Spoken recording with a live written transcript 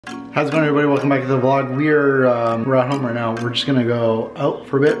How's it going, everybody? Welcome back to the vlog. We're at home right now. We're just gonna go out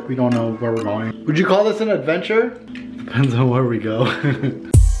for a bit. We don't know where we're going. Would you call this an adventure? Depends on where we go.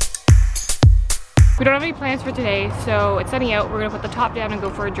 We don't have any plans for today, so it's sunny out. We're gonna put the top down and go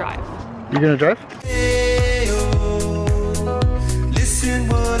for a drive. You're gonna drive? Listen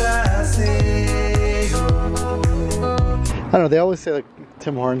what I say. I don't know, they always say like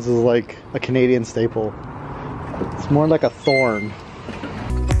Tim Hortons is like a Canadian staple. It's more like a thorn.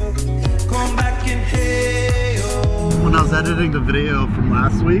 When I was editing the video from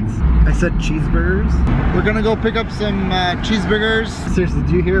last week's, I said cheeseburgers. We're gonna go pick up some cheeseburgers. Seriously,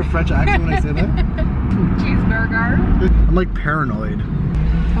 do you hear a French accent when I say that? Cheeseburger. I'm like paranoid.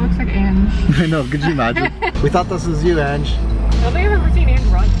 That looks like Ange. I know, could you imagine? We thought this was you, Ange. I don't think I've ever seen Ange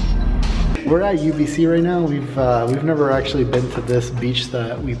run. We're at UBC right now. We've never actually been to this beach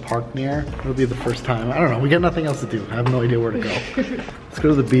that we parked near. It'll be the first time. I don't know, we got nothing else to do. I have no idea where to go. Let's go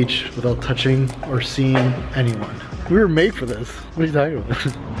to the beach without touching or seeing anyone. We were made for this. What are you talking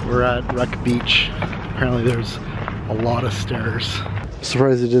about? We're at Wreck Beach. Apparently there's a lot of stairs. I'm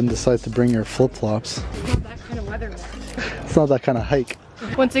surprised you didn't decide to bring your flip-flops. It's not that kind of weather, man. It's not that kind of hike.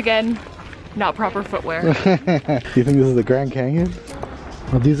 Once again, not proper footwear. Do you think this is the Grand Canyon?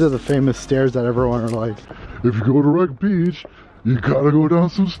 Well, these are the famous stairs that everyone are like, if you go to Wreck Beach, you gotta go down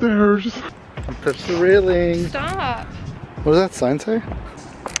some stairs. Touch the railing. Stop. What does that sign say?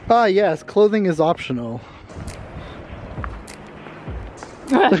 Ah, yes, clothing is optional.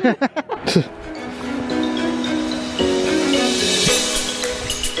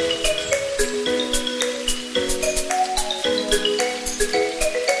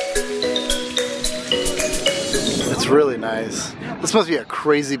 It's really nice. This must be a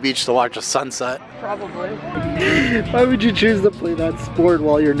crazy beach to watch a sunset. Probably. Why would you choose to play that sport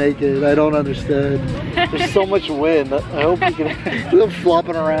while you're naked? I don't understand. There's so much wind. I hope you can they're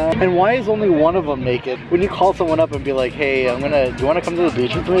flopping around. And why is only one of them naked? When you call someone up and be like, hey, do you want to come to the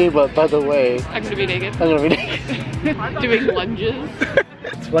beach with me? But by the way, I'm gonna be naked. I'm gonna be naked. Doing lunges.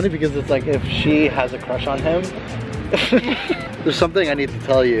 It's funny because it's like if she has a crush on him, there's something I need to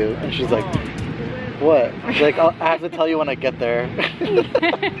tell you. And she's like, what? She's like, I have to tell you when I get there.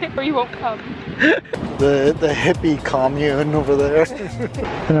 Or you won't come. The hippie commune over there.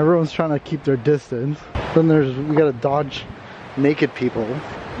 And everyone's trying to keep their distance. Then we gotta dodge naked people. No, you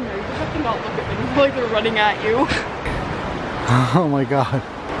just have to not look at them. Like they're running at you. Oh my god.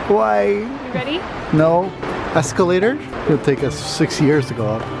 Why? You ready? No. Escalator? It'll take us 6 years to go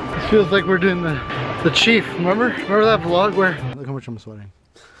up. This feels like we're doing the Chief. Remember that vlog where? Look how much I'm sweating.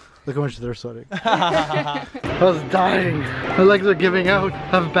 Look how much they're sweating. I was dying. My legs are giving out.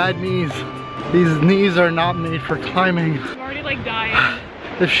 I have bad knees. These knees are not made for climbing. I'm already like dying.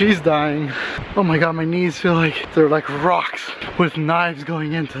 If she's dying, oh my god, my knees feel like they're like rocks with knives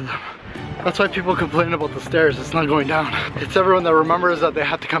going into them. That's why people complain about the stairs. It's not going down. It's everyone that remembers that they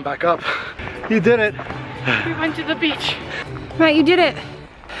have to come back up. You did it. We went to the beach. Matt, you did it.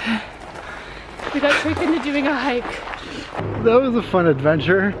 We got tricked into doing a hike. That was a fun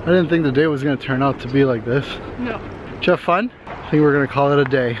adventure. I didn't think the day was gonna turn out to be like this. No. Did you have fun? I think we're gonna call it a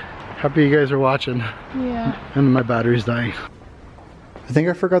day. Happy you guys are watching. Yeah. And my battery's dying. I think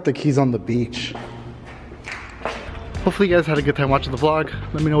I forgot the keys on the beach. Hopefully you guys had a good time watching the vlog.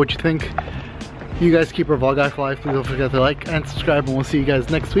 Let me know what you think. You guys keep our vlog eye fly. Please don't forget to like and subscribe, and we'll see you guys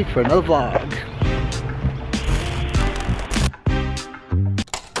next week for another vlog.